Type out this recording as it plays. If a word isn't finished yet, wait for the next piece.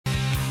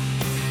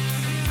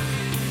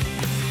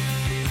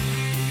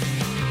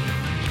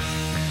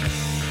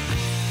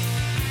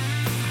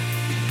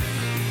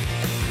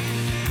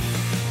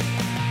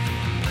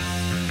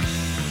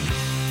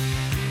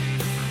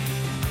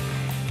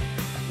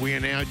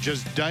We're now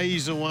just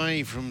days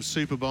away from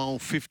Super Bowl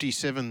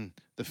 57.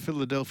 The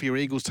Philadelphia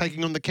Eagles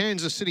taking on the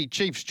Kansas City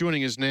Chiefs.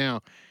 Joining us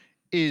now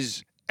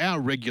is our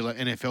regular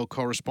NFL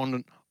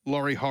correspondent,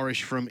 Laurie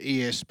Horish from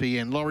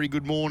ESPN. Laurie,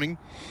 good morning.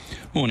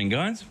 Morning,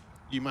 guys.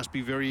 You must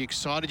be very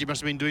excited. You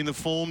must have been doing the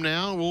form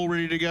now, all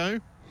ready to go.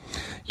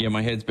 Yeah,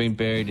 my head's been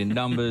buried in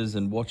numbers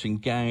and watching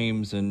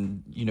games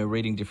and,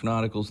 reading different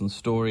articles and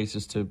stories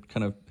just to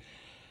kind of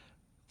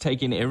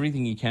take in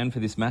everything you can for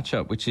this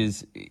matchup, which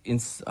is,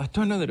 I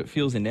don't know that it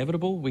feels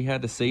inevitable. We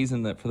had a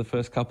season that for the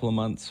first couple of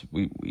months,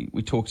 we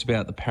talked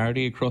about the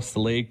parity across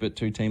the league, but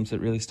two teams that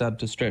really started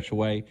to stretch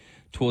away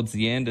towards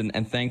the end,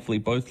 and thankfully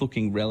both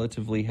looking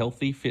relatively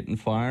healthy, fit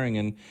and firing,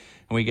 and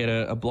we get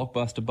a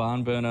blockbuster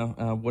barn burner,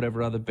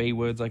 whatever other B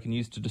words I can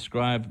use to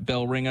describe,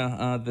 bell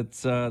ringer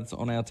that's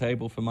on our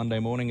table for Monday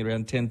morning at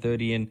around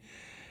 10:30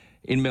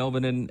 in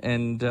Melbourne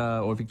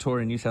or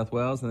Victoria, New South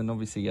Wales, and then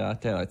obviously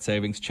daylight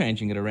savings,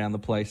 changing it around the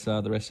place,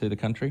 the rest of the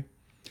country.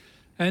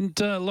 And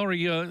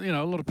Laurie,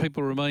 a lot of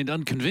people remained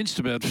unconvinced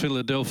about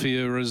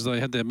Philadelphia as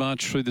they had their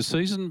march through the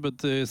season, but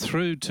they're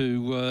through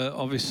to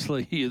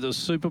obviously the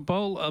Super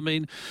Bowl. I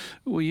mean,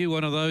 were you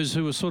one of those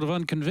who were sort of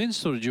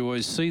unconvinced, or did you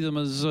always see them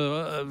as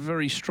a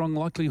very strong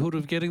likelihood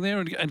of getting there?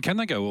 And can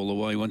they go all the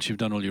way once you've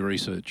done all your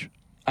research?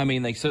 I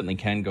mean, they certainly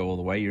can go all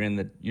the way. You're in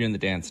the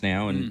dance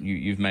now, and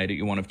you've made it.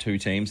 You're one of two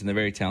teams, and they're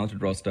very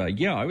talented roster.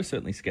 Yeah, I was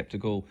certainly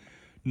sceptical,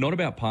 not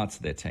about parts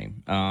of their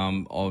team,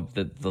 of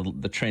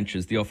the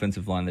trenches, the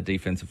offensive line, the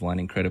defensive line,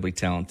 incredibly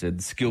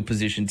talented, skill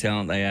position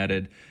talent they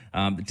added.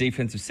 The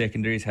defensive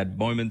secondaries had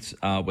moments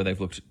where they've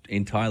looked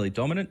entirely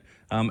dominant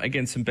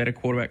against some better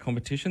quarterback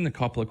competition. A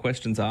couple of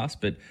questions asked,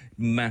 but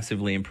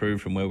massively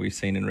improved from where we've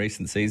seen in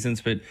recent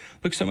seasons. But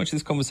look, so much of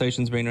this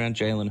conversation's been around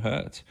Jalen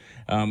Hurts,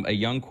 a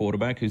young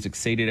quarterback who's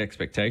exceeded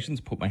expectations.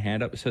 Put my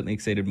hand up, certainly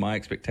exceeded my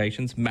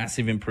expectations.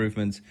 Massive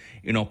improvements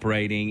in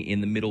operating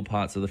in the middle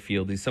parts of the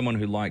field. He's someone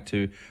who liked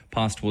to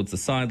pass towards the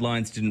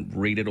sidelines, didn't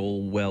read it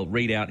all well,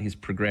 read out his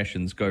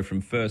progressions, go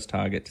from first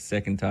target to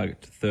second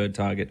target to third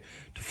target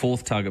to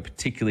fourth target,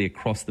 particularly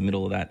across the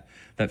middle of that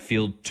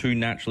field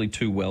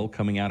too well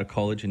coming out of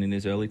college and in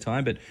his early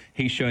time. But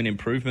he's shown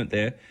improvement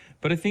there.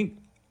 But I think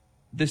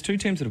there's two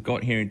teams that have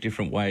got here in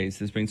different ways.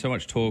 There's been so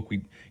much talk.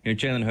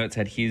 Jalen Hurts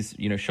had his,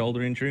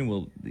 shoulder injury,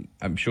 and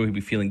I'm sure he'll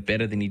be feeling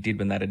better than he did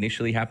when that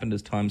initially happened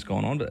as time's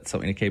gone on, but that's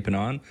something to keep an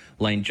eye on.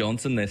 Lane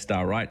Johnson, their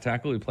star right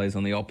tackle, who plays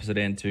on the opposite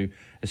end to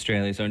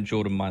Australia's own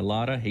Jordan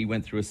Mailata. He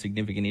went through a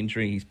significant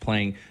injury. He's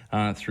playing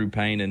through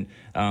pain,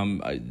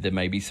 and there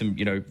may be some,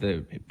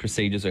 the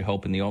procedures will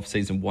help in the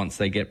off-season once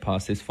they get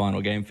past this final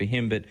game for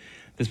him. But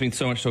there's been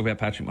so much talk about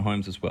Patrick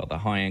Mahomes as well, the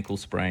high ankle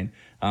sprain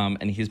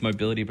and his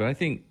mobility. But I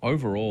think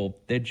overall,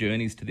 their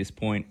journeys to this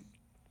point,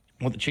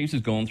 what the Chiefs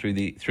have gone through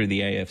the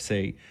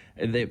AFC,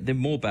 they're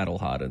more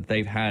battle-hardened.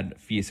 They've had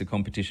fiercer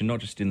competition, not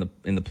just in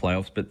the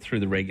playoffs, but through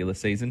the regular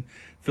season.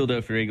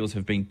 Philadelphia Eagles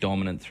have been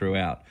dominant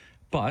throughout.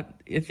 But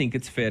I think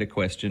it's fair to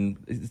question,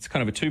 it's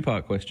kind of a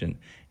two-part question.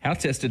 How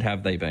tested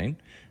have they been,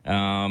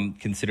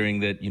 considering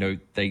that,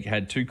 they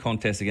had two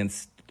contests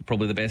against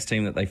probably the best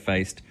team that they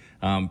faced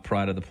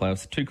prior to the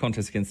playoffs, two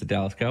contests against the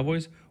Dallas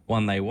Cowboys.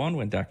 One they won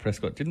when Dak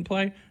Prescott didn't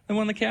play, and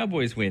one the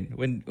Cowboys win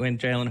when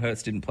Jalen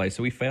Hurts didn't play.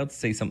 So we failed to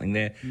see something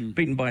there.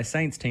 Beaten by a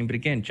Saints team, but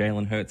again,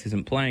 Jalen Hurts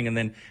isn't playing. And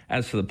then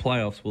as for the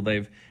playoffs, well,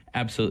 they've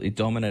absolutely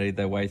dominated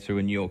their way through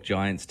a New York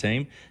Giants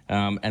team.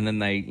 And then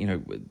they,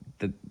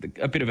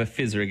 a bit of a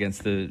fizzer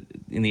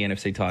in the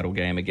NFC title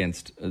game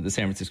against the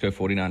San Francisco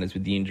 49ers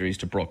with the injuries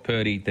to Brock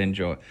Purdy, then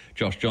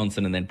Josh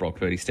Johnson, and then Brock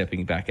Purdy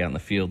stepping back out in the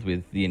field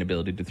with the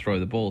inability to throw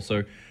the ball.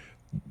 So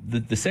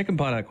the second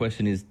part of that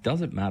question is,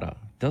 does it matter?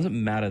 Does it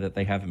matter that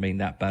they haven't been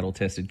that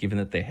battle-tested, given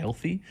that they're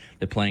healthy,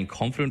 they're playing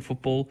confident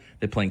football,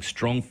 they're playing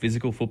strong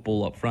physical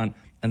football up front,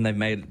 and they've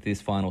made it to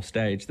this final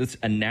stage? That's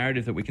a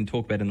narrative that we can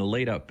talk about in the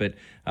lead-up, but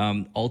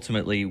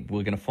ultimately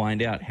we're going to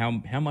find out how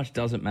much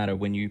does it matter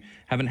when you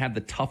haven't had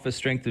the toughest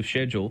strength of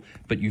schedule,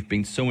 but you've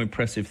been so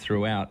impressive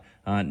throughout.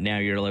 Now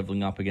you're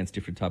leveling up against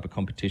different type of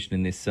competition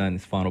in this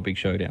final big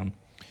showdown.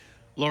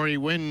 Laurie,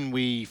 when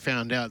we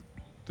found out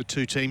the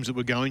two teams that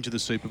were going to the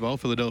Super Bowl,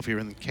 Philadelphia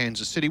and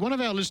Kansas City, one of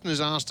our listeners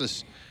asked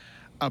us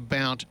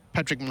about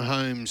Patrick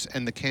Mahomes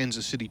and the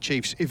Kansas City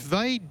Chiefs. If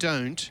they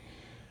don't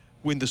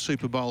win the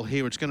Super Bowl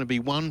here, it's going to be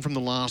one from the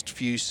last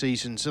few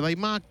seasons. So they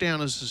marked down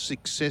as a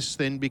success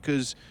then,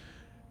 because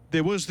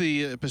there was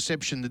the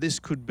perception that this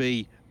could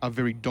be a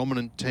very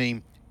dominant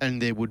team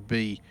and there would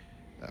be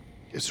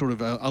sort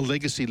of a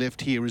legacy left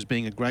here as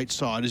being a great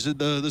side. Is it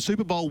the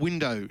Super Bowl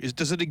window?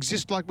 Does it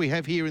exist like we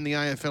have here in the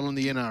AFL and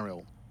the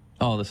NRL?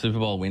 Oh, the Super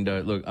Bowl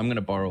window. Look, I'm going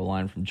to borrow a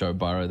line from Joe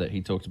Burrow that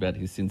he talked about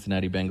his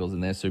Cincinnati Bengals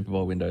and their Super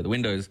Bowl window. The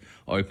window's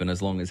open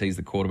as long as he's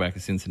the quarterback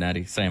of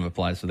Cincinnati. Same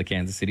applies for the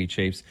Kansas City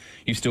Chiefs.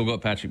 You've still got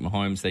Patrick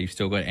Mahomes there. You've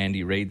still got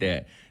Andy Reid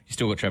there. You've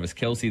still got Travis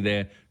Kelce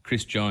there.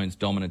 Chris Jones,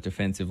 dominant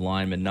defensive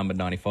lineman, number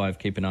 95.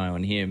 Keep an eye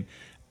on him.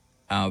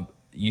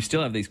 You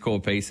still have these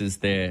core pieces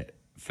there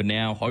for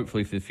now,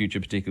 hopefully for the future,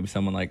 particularly with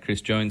someone like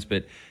Chris Jones.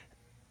 But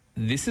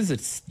this is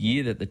a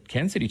year that the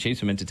Kansas City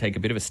Chiefs were meant to take a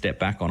bit of a step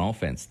back on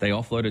offense. They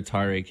offloaded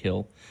Tyreek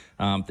Hill,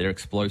 their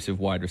explosive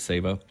wide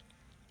receiver,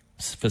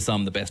 for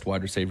some the best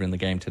wide receiver in the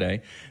game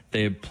today.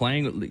 They're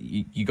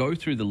playing, you go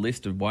through the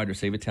list of wide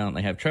receiver talent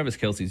they have. Travis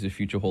Kelce's a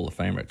future Hall of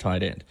Famer at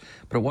tight end.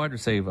 But a wide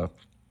receiver,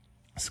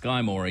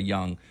 Sky Moore,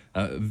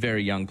 a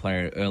very young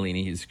player early in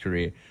his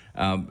career.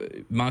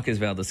 Marquez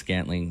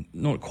Valdes-Scantling,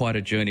 not quite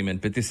a journeyman,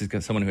 but this is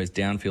someone who has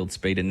downfield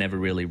speed and never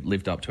really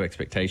lived up to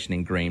expectation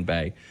in Green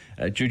Bay.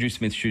 Juju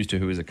Smith-Schuster,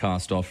 who is a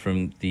cast-off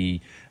from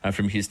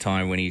his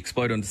time when he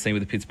exploded onto the scene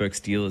with the Pittsburgh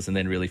Steelers and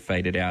then really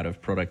faded out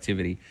of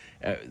productivity.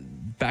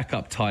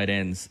 Backup tight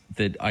ends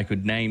that I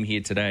could name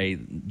here today,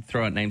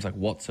 throw out names like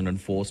Watson and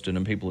Forston,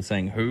 and people are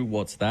saying, who,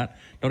 what's that?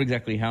 Not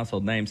exactly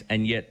household names,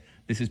 and yet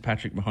this is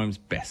Patrick Mahomes'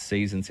 best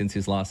season since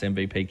his last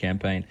MVP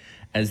campaign.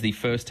 As the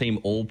first-team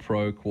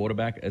All-Pro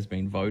quarterback has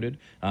been voted,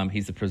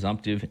 he's the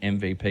presumptive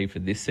MVP for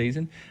this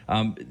season.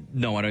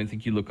 No, I don't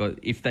think you look...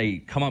 If they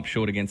come up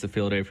short against the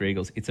Philadelphia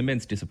Eagles, it's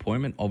immense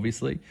disappointment,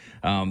 obviously.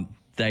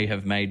 They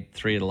have made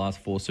 3 of the last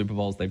 4 Super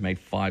Bowls. They've made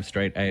 5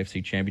 straight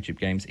AFC Championship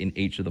games in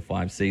each of the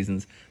 5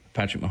 seasons.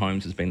 Patrick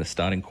Mahomes has been the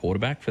starting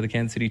quarterback for the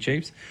Kansas City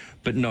Chiefs.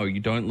 But no, you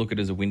don't look at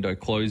it as a window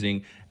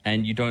closing,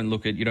 and you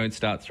don't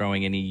start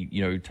throwing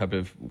any, type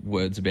of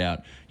words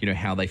about,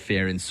 how they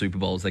fare in Super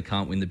Bowls. They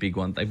can't win the big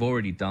one. They've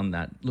already done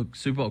that. Look,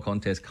 Super Bowl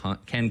contests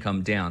can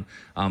come down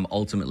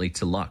ultimately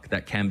to luck.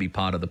 That can be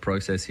part of the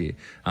process here.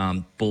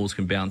 Balls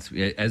can bounce,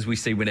 as we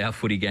see with our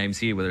footy games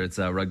here, whether it's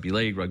rugby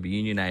league, rugby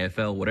union,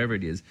 AFL, whatever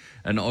it is,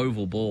 an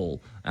oval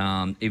ball,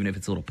 even if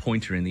it's a little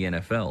pointer in the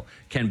NFL,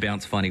 can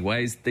bounce funny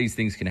ways. These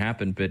things can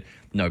happen, but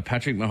no,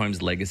 Patrick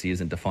Mahomes' legacy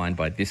isn't defined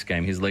by this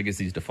game. His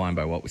legacy is defined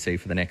by what we see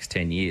for the next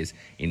 10 years.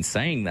 In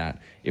saying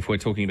that, if we're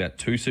talking about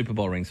 2 Super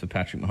Bowl rings for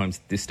Patrick Mahomes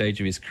at this stage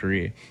of his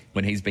career,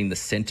 when he's been the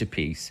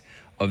centerpiece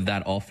of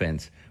that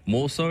offense,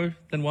 more so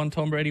than one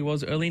Tom Brady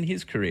was early in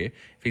his career,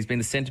 if he's been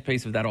the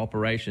centerpiece of that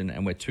operation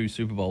and we're 2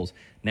 Super Bowls,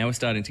 now we're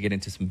starting to get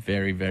into some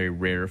very, very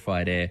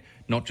rarefied air,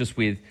 not just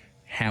with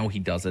how he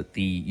does it,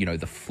 the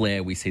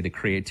flair we see, the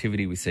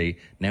creativity we see.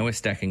 Now we're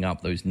stacking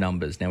up those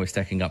numbers. Now we're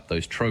stacking up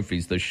those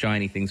trophies, those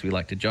shiny things we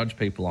like to judge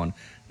people on.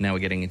 Now we're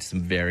getting into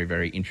some very,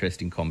 very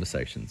interesting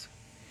conversations.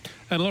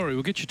 And Laurie,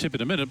 we'll get your tip in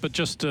a minute, but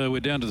just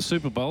we're down to the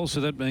Super Bowl, so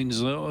that means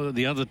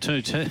the other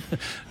 2,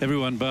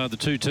 everyone bar the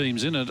 2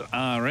 teams in it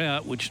are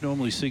out, which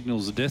normally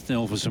signals the death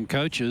knell for some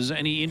coaches.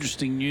 Any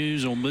interesting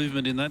news or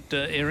movement in that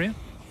area?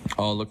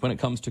 Oh, look, when it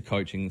comes to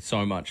coaching,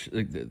 so much.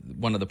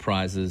 One of the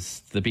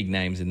prizes, the big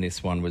names in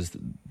this one was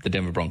the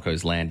Denver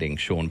Broncos landing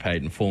Sean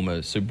Payton,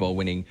 former Super Bowl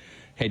winning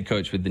head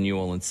coach with the New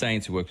Orleans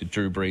Saints, who worked with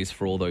Drew Brees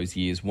for all those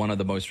years, one of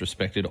the most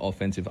respected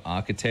offensive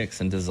architects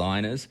and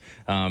designers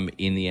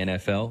in the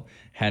NFL,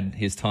 had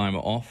his time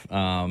off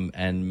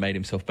and made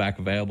himself back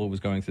available, was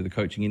going through the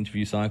coaching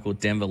interview cycle.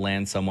 Denver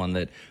lands someone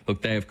that,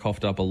 look, they have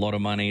coughed up a lot of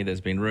money.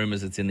 There's been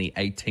rumors it's in the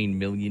 $18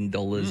 million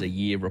a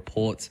year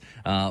reports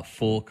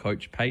for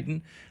Coach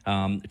Payton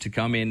to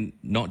come in,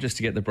 not just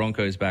to get the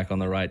Broncos back on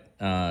the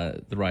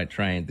right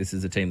train. This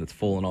is a team that's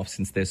fallen off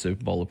since their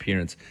Super Bowl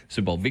appearance,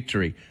 Super Bowl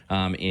victory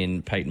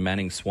in Peyton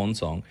Manning's swan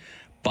song.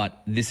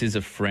 But this is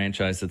a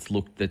franchise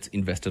that's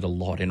invested a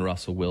lot in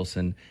Russell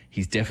Wilson.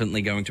 He's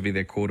definitely going to be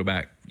their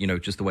quarterback,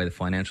 just the way the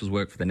financials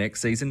work for the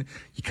next season.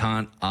 You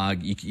can't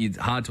argue. It's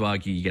hard to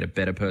argue you get a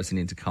better person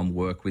in to come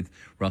work with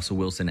Russell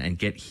Wilson and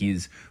get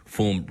his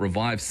form,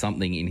 revive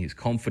something in his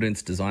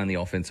confidence, design the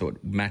offense so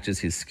it matches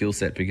his skill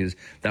set, because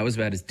that was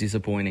about as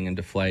disappointing and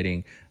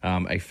deflating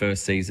a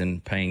first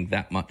season paying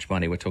that much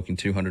money. We're talking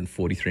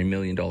 $243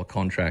 million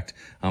contract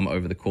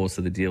over the course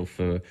of the deal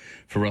for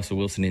Russell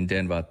Wilson in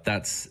Denver.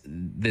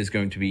 There's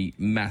going to be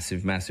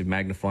massive, massive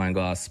magnifying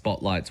glass,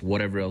 spotlights,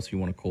 whatever else you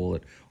want to call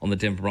it, on the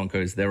Denver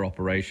Broncos, their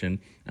operation,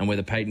 and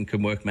whether Peyton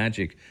can work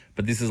magic.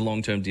 But this is a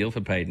long-term deal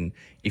for Peyton.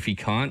 If he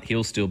can't,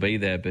 he'll still be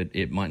there, but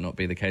it might not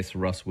be the case for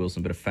Russ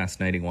Wilson, but a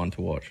fascinating one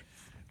to watch.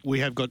 We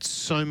have got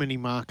so many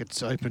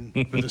markets open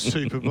for the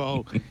Super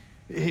Bowl.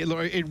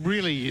 It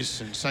really is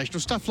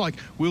sensational. Stuff like,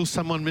 will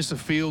someone miss a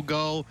field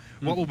goal?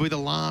 What will be the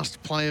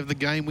last play of the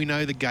game? We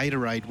know the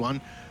Gatorade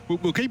one.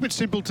 We'll keep it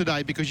simple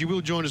today because you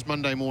will join us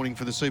Monday morning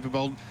for the Super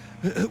Bowl.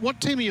 What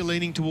team are you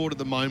leaning toward at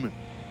the moment?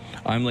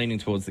 I'm leaning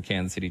towards the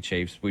Kansas City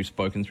Chiefs. We've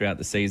spoken throughout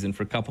the season.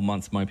 For a couple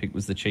months, my pick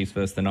was the Chiefs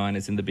versus the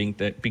Niners in the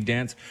big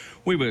dance.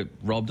 We were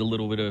robbed a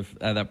little bit of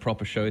that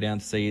proper showdown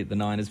to see the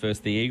Niners versus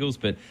the Eagles,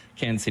 but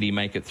Kansas City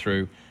make it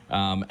through.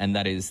 And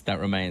that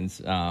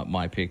remains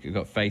my pick. I've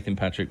got faith in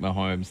Patrick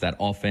Mahomes, that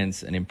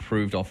offense, an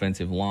improved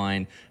offensive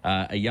line,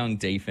 a young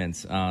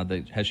defense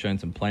that has shown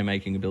some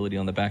playmaking ability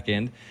on the back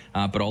end.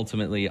 But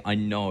ultimately, I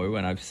know,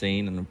 and I've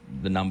seen, and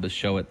the numbers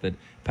show it, that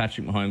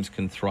Patrick Mahomes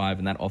can thrive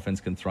and that offense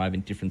can thrive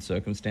in different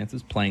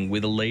circumstances, playing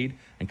with a lead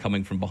and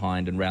coming from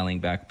behind and rallying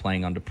back,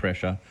 playing under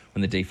pressure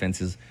when the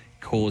defense is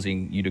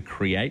causing you to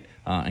create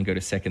and go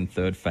to second,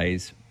 third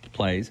phase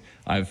plays.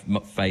 I have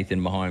faith in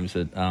Mahomes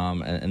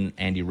and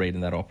Andy Reid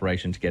in that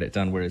operation to get it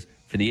done. Whereas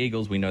for the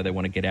Eagles, we know they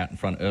want to get out in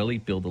front early,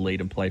 build the lead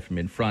and play from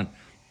in front.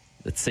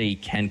 let's see,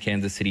 can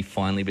Kansas City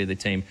finally be the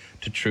team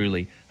to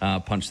truly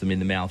punch them in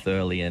the mouth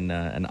early and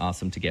ask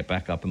them to get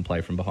back up and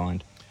play from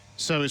behind?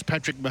 So is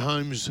Patrick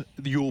Mahomes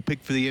your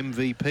pick for the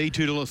MVP?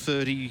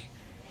 $2.30.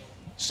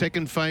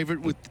 Second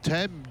favourite with the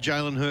tab.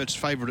 Jalen Hurts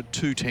favourite at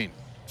 $2.10.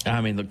 I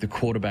mean, look, the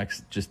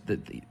quarterbacks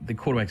the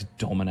quarterbacks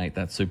dominate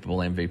that Super Bowl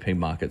MVP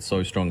market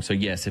so strong. So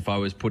yes, if I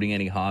was putting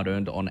any hard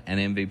earned on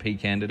an MVP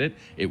candidate,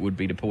 it would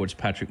be towards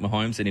Patrick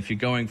Mahomes. And if you're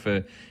going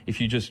for,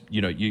 if you just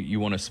you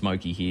want a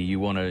smoky here, you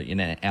want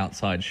an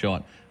outside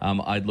shot,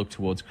 I'd look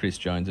towards Chris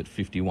Jones at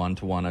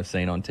 51-1. I've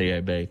seen on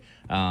TAB.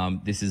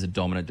 This is a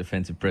dominant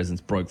defensive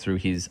presence. Broke through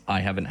his I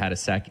haven't had a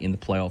sack in the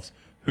playoffs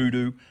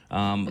hoodoo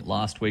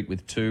last week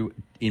with 2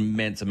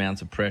 immense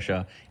amounts of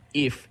pressure.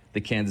 If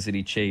the Kansas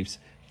City Chiefs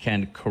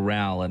can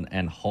corral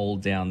and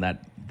hold down the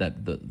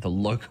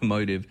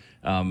locomotive,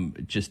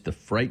 just the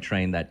freight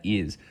train that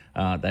is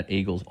that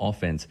Eagles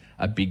offense,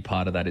 a big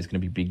part of that is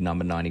going to be big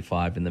number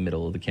 95 in the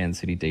middle of the Kansas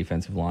City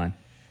defensive line.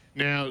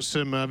 Now,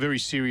 some very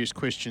serious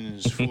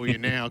questions for you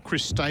now.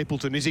 Chris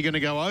Stapleton, is he going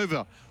to go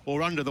over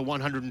or under the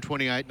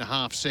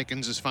 128.5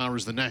 seconds as far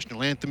as the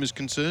national anthem is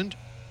concerned?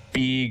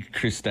 Big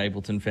Chris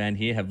Stapleton fan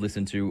here. Have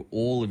listened to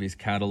all of his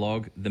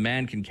catalogue. The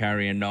man can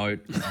carry a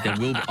note. There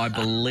will, I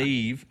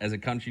believe, as a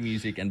country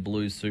music and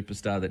blues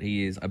superstar that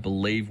he is, I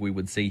believe we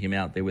would see him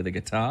out there with a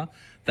guitar.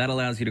 That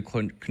allows you to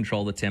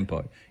control the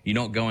tempo. You're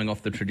not going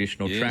off the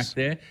traditional track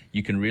there.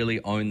 You can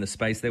really own the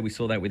space there. We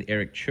saw that with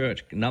Eric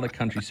Church, another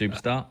country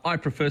superstar. I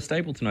prefer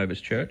Stapleton over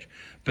Church,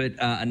 but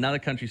another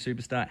country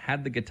superstar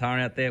had the guitar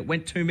out there,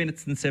 went 2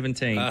 minutes and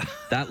 17.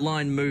 That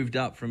line moved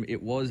up from,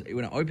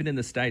 when it opened in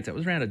the States, it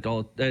was around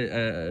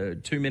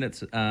 2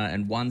 minutes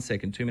and 1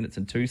 second, 2 minutes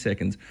and 2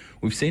 seconds.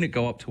 We've seen it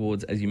go up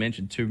towards, as you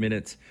mentioned, 2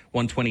 minutes,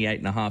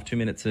 128.5, 2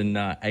 minutes and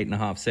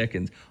 8.5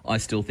 seconds. I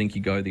still think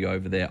you go the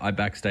over there. I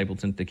back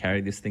Stapleton to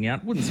carry this thing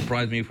out. Wouldn't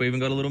surprise me if we even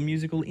got a little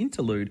musical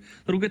interlude,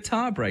 little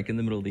guitar break in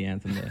the middle of the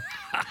anthem there.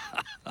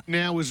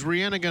 Now, is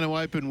Rihanna going to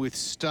open with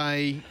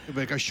Stay?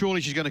 Because surely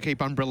she's going to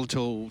keep Umbrella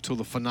till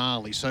the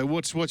finale. So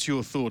what's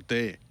your thought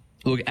there?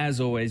 Look, as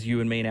always, you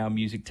and me and our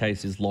music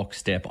taste is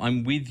lockstep.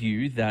 I'm with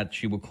you that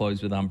she will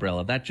close with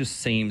Umbrella. That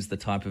just seems the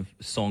type of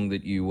song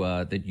that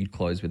you'd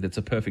close with. It's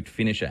a perfect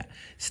finisher.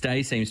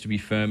 Stay seems to be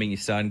firming. You're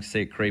starting to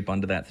see it creep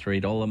under that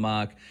 $3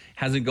 mark.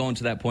 Hasn't gone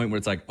to that point where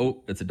it's like,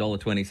 oh, it's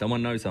 $1.20.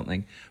 Someone knows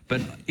something.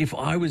 But if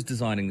I was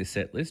designing this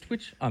set list,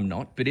 which I'm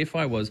not, but if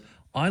I was,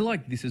 I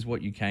like This Is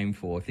What You Came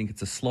For. I think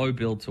it's a slow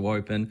build to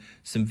open,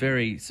 some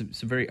very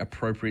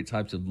appropriate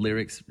types of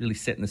lyrics, really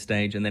setting the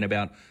stage, and then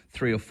about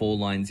 3 or 4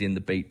 lines in, the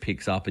beat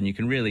picks up, and you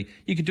can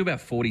do about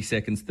 40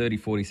 seconds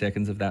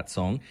of that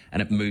song,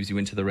 and it moves you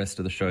into the rest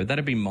of the show.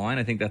 That'd be mine.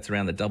 I think that's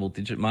around the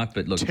double-digit mark,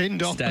 but look,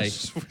 $10. Stay.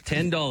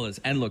 $10.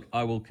 And look,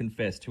 I will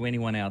confess to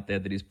anyone out there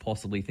that is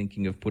possibly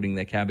thinking of putting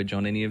their cabbage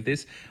on any of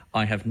this,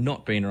 I have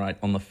not been right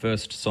on the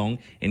first song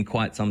in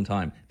quite some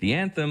time. The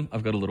anthem,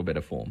 I've got a little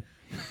better form.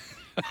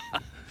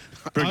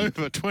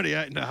 Over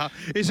 28.5.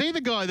 Is he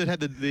the guy that had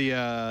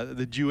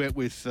the duet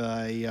with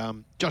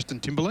Justin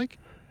Timberlake?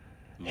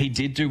 He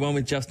did do one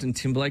with Justin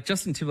Timberlake.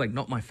 Justin Timberlake,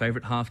 not my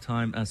favourite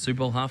Super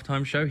Bowl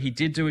halftime show. He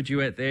did do a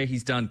duet there.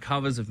 He's done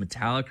covers of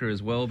Metallica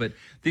as well. But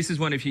this is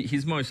one of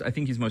his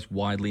most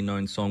widely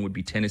known song would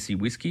be Tennessee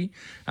Whiskey.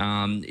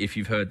 If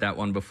you've heard that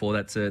one before,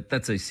 that's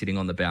a sitting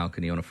on the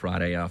balcony on a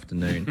Friday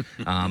afternoon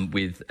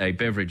with a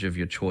beverage of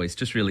your choice.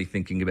 Just really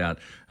thinking about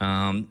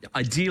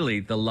ideally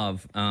the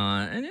love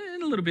and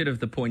a little bit of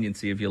the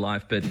poignancy of your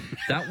life. But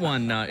that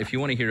one, if you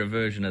want to hear a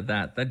version of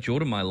that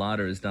Jordan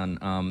Mailata has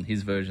done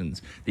his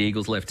versions. The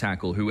Eagles left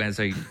tackle, who has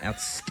a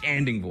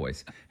outstanding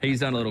voice. He's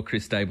done a little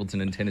Chris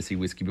Stapleton and Tennessee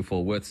Whiskey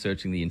before. Worth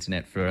searching the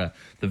internet for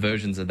the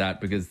versions of that,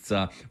 because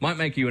it might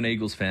make you an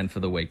Eagles fan for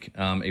the week,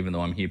 even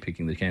though I'm here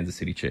picking the Kansas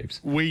City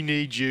Chiefs. We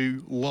need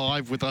you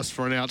live with us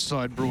for an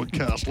outside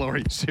broadcast,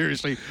 Laurie.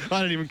 Seriously,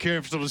 I don't even care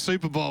if it's on a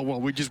Super Bowl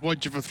one. We just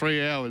want you for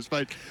 3 hours.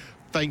 But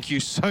thank you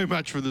so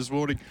much for this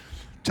morning.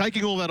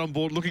 Taking all that on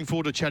board, looking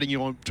forward to chatting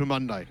you on to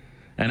Monday.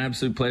 An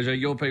absolute pleasure.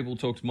 Your people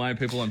talk to my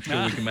people. I'm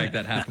sure we can make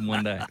that happen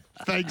one day.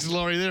 Thanks,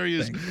 Laurie. There he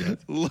is.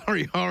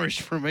 Laurie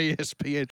Horish from ESPN.